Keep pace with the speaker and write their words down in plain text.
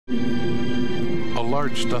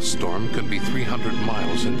large dust storm can be 300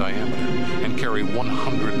 miles in diameter and carry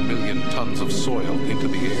 100 million tons of soil into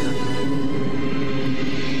the air.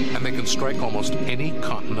 And they can strike almost any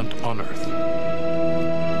continent on Earth.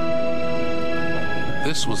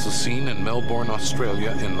 This was the scene in Melbourne,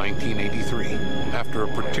 Australia in 1983, after a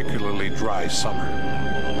particularly dry summer.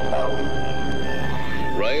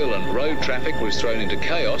 Rail and road traffic was thrown into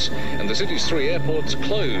chaos, and the city's 3 airports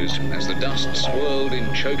closed as the dust swirled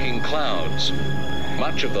in choking clouds.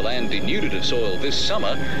 Much of the land denuded of soil this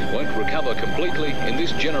summer won't recover completely in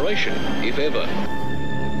this generation, if ever.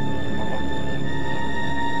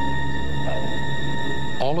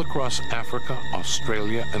 All across Africa,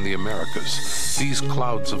 Australia, and the Americas, these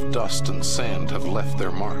clouds of dust and sand have left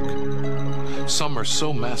their mark. Some are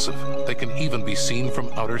so massive they can even be seen from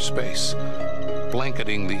outer space,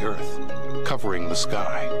 blanketing the Earth, covering the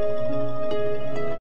sky.